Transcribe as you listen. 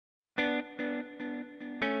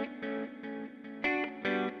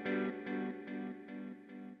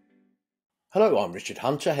Hello, I'm Richard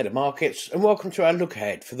Hunter, Head of Markets, and welcome to our look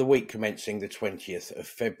ahead for the week commencing the 20th of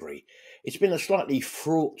February. It's been a slightly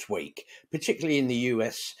fraught week, particularly in the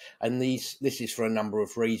US, and this is for a number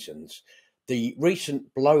of reasons. The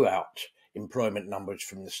recent blowout employment numbers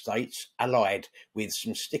from the States, allied with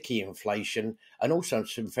some sticky inflation and also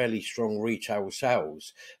some fairly strong retail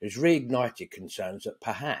sales, has reignited concerns that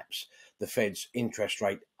perhaps the Fed's interest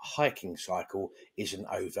rate hiking cycle isn't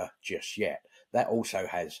over just yet. That also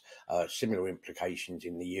has similar implications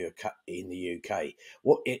in the UK.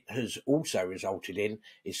 What it has also resulted in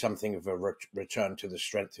is something of a return to the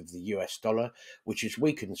strength of the US dollar, which has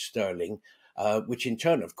weakened sterling, which in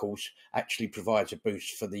turn, of course, actually provides a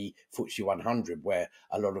boost for the FTSE 100, where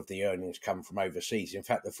a lot of the earnings come from overseas. In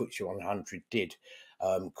fact, the FTSE 100 did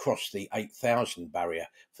cross the 8,000 barrier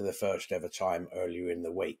for the first ever time earlier in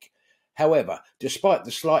the week. However, despite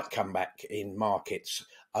the slight comeback in markets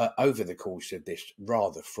over the course of this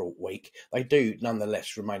rather fraught week, they do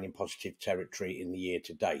nonetheless remain in positive territory in the year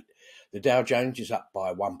to date. The Dow Jones is up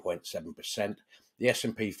by 1.7%, the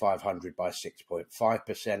S&P 500 by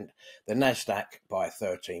 6.5%, the Nasdaq by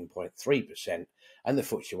 13.3%, and the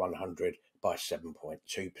FTSE 100 by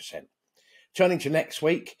 7.2%. Turning to next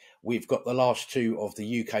week, we've got the last two of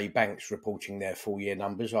the UK banks reporting their full year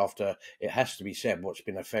numbers after, it has to be said, what's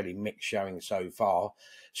been a fairly mixed showing so far.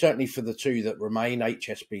 Certainly for the two that remain,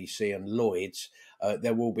 HSBC and Lloyds,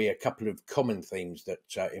 there will be a couple of common themes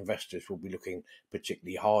that investors will be looking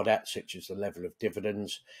particularly hard at, such as the level of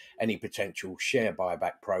dividends, any potential share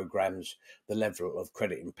buyback programs, the level of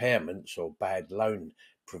credit impairments or bad loan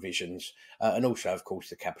provisions, and also, of course,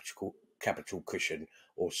 the capital cushion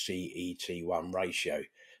or CET1 ratio.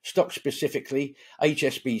 Stock specifically,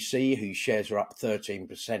 HSBC, whose shares are up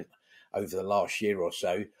 13% over the last year or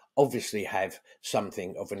so, obviously have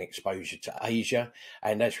something of an exposure to Asia.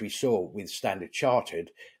 And as we saw with Standard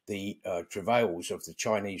Chartered, the travails of the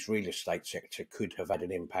Chinese real estate sector could have had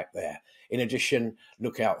an impact there. In addition,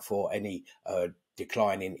 look out for any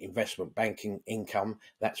decline in investment banking income.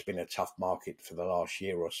 That's been a tough market for the last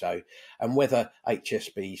year or so. And whether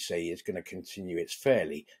HSBC is going to continue its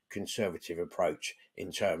fairly conservative approach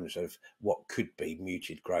in terms of what could be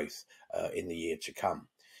muted growth in the year to come.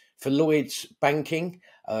 For Lloyds Banking,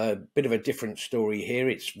 a bit of a different story here.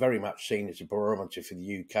 It's very much seen as a barometer for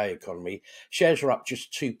the UK economy. Shares are up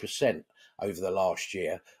just 2% over the last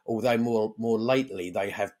year, although more lately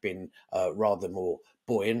they have been rather more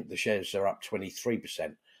buoyant. The shares are up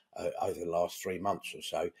 23% over the last 3 months or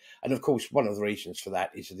so. And of course, one of the reasons for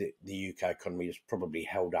that is that the UK economy has probably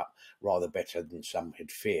held up rather better than some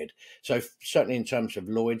had feared. So certainly in terms of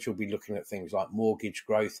Lloyds, you'll be looking at things like mortgage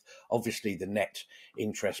growth, obviously the net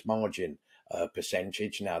interest margin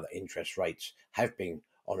percentage, now that interest rates have been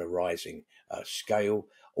on a rising scale.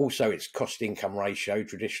 Also, its cost income ratio,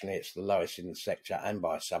 traditionally it's the lowest in the sector and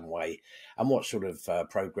by some way, and what sort of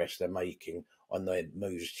progress they're making on their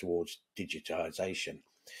moves towards digitalisation.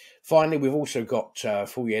 Finally, we've also got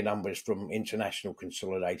full year numbers from International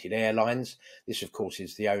Consolidated Airlines. This, of course,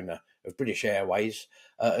 is the owner of British Airways.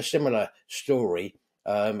 A similar story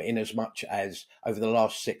in as much as over the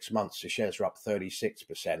last 6 months, the shares are up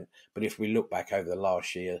 36%. But if we look back over the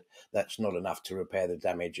last year, that's not enough to repair the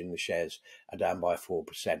damage, and the shares are down by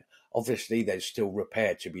 4%. Obviously, there's still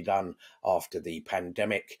repair to be done after the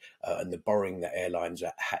pandemic and the borrowing that airlines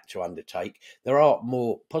had to undertake. There are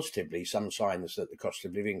more positively some signs that the cost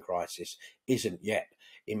of living crisis isn't yet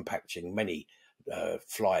impacting many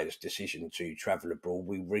flyers' decision to travel abroad.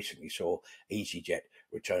 We recently saw EasyJet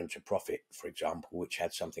return to profit, for example, which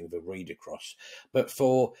had something of a read across. But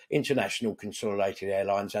for International Consolidated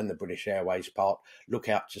Airlines and the British Airways part, look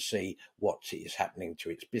out to see what is happening to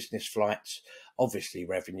its business flights, obviously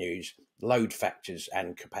revenues, load factors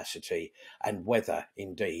and capacity, and whether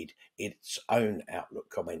indeed its own outlook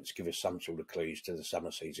comments give us some sort of clues to the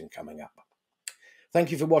summer season coming up.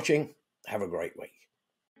 Thank you for watching. Have a great week.